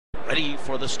ready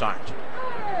for the start.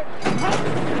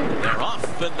 They're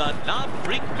off in the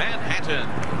non-freak Manhattan.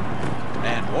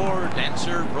 And War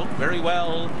Dancer broke very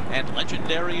well, and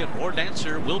Legendary and War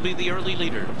Dancer will be the early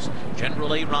leaders.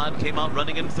 General A-Rod came out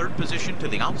running in third position to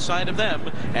the outside of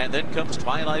them, and then comes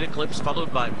Twilight Eclipse,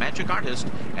 followed by Magic Artist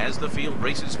as the field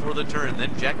races for the turn.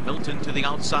 Then Jack Milton to the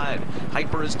outside.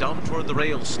 Hyper is down toward the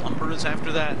rails. Slumber is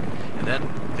after that. And then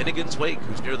Finnegan's Wake,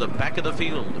 who's near the back of the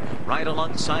field, right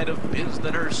alongside of Biz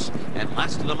the Nurse. And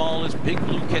last of them all is Big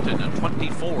Blue Kitten, a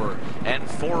 24 and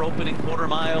 4 opening quarter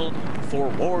mile for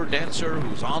War Dancer,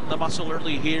 who's on the muscle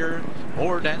early here.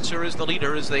 War Dancer is the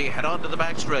leader as they head on to the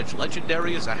backstretch.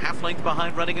 Legendary is a half length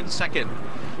behind, running in second.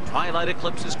 Twilight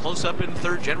Eclipse is close up in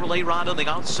third. General A-Rod on the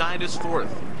outside is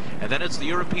fourth. And then it's the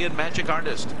European Magic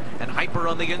Artist and Hyper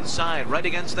on the inside, right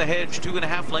against the hedge,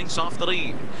 2.5 lengths off the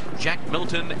lead. Jack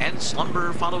Milton and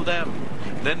Slumber follow them.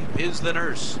 Then Biz the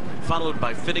Nurse, followed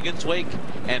by Finnegan's Wake,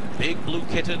 and Big Blue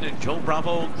Kitten and Joe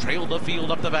Bravo trailed the field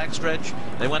up the backstretch.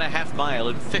 They went a half mile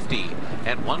in 50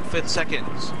 and 1/5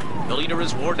 seconds. The leader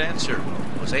is War Dancer.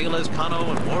 Jose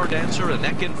Lezcano and War Dancer a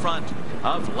neck in front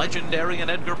of Legendary and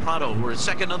Edgar Prado, who are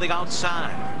second on the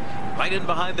outside. Right in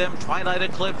behind them, Twilight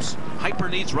Eclipse. Hyper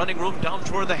needs running room down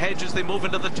toward the hedge as they move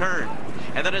into the turn.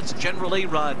 And then it's General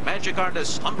A-Rod, Magic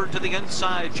Artist, Slumber to the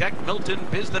inside, Jack Milton,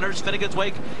 Biz the Nurse, Finnegan's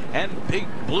Wake, and Big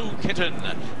Blue Kitten.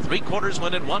 3/4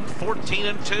 went in 1:14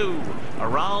 and 2.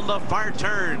 Around the far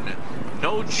turn.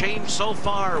 No change so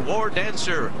far. War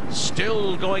Dancer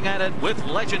still going at it with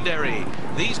Legendary.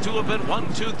 These two have been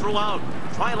 1-2 throughout.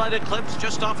 Twilight Eclipse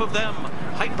just off of them.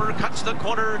 Hyper cuts the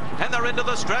corner, and they're into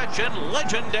the stretch, and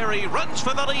Legendary runs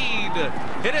for the lead.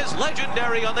 It is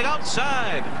Legendary on the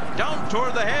outside. Down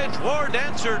toward the hedge, War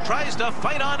Dancer tries to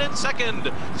fight on in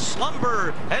second.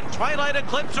 Slumber and Twilight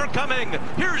Eclipse are coming.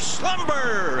 Here's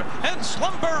Slumber, and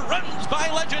Slumber runs by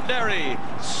Legendary.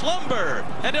 Slumber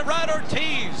and Irad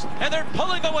Ortiz, and they're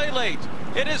pulling away late.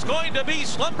 It is going to be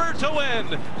Slumber to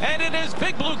win, and it is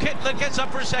Big Blue Kitten that gets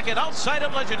up for second outside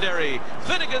of Legendary.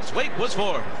 Finnegan's Wake was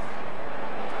fourth.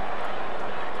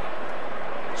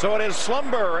 So it is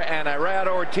Slumber and Irad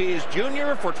Ortiz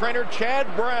Jr. for trainer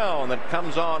Chad Brown that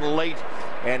comes on late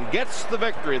and gets the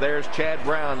victory. There's Chad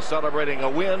Brown celebrating a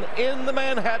win in the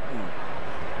Manhattan.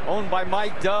 Owned by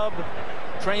Mike Dubb,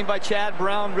 trained by Chad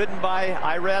Brown, ridden by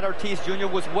Irad Ortiz Jr.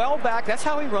 was well back. That's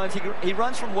how he runs. He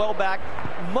runs from well back.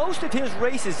 Most of his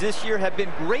races this year have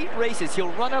been great races. He'll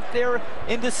run up there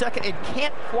into second and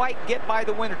can't quite get by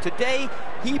the winner. Today,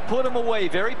 he put him away.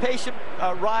 Very patient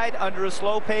ride under a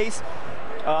slow pace.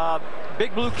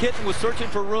 Big Blue Kitten was searching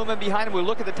for room in behind him. We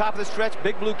look at the top of the stretch.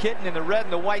 Big Blue Kitten in the red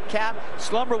and the white cap.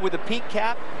 Slumber with the pink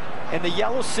cap and the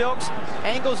yellow silks.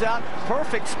 Angles out.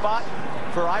 Perfect spot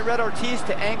for Irad Ortiz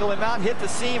to angle him out. Hit the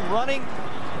seam running.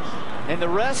 And the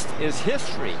rest is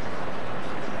history.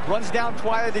 Runs down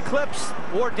Twilight Eclipse.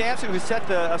 War Dancer, who set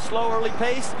a slow early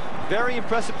pace. Very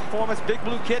impressive performance. Big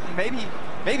Blue Kitten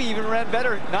maybe even ran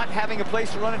better, not having a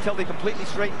place to run until they completely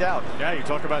straightened out. Yeah, you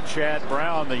talk about Chad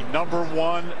Brown, the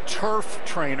 #1 turf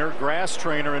trainer, grass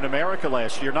trainer in America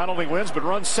last year. Not only wins, but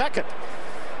runs second.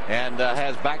 And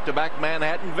has back-to-back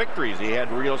Manhattan victories. He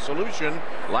had Real Solution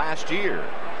last year.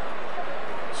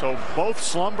 So both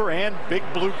Slumber and Big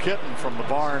Blue Kitten from the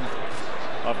barn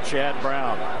of Chad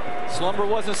Brown. Slumber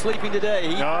wasn't sleeping today.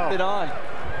 He put it on.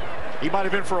 He might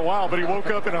have been for a while, but he woke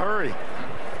up in a hurry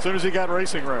as soon as he got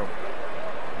racing room.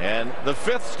 And the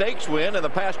 5th stakes win in the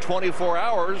past 24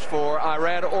 hours for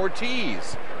Irad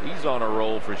Ortiz. He's on a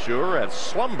roll for sure as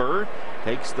Slumber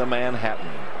takes the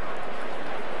Manhattan.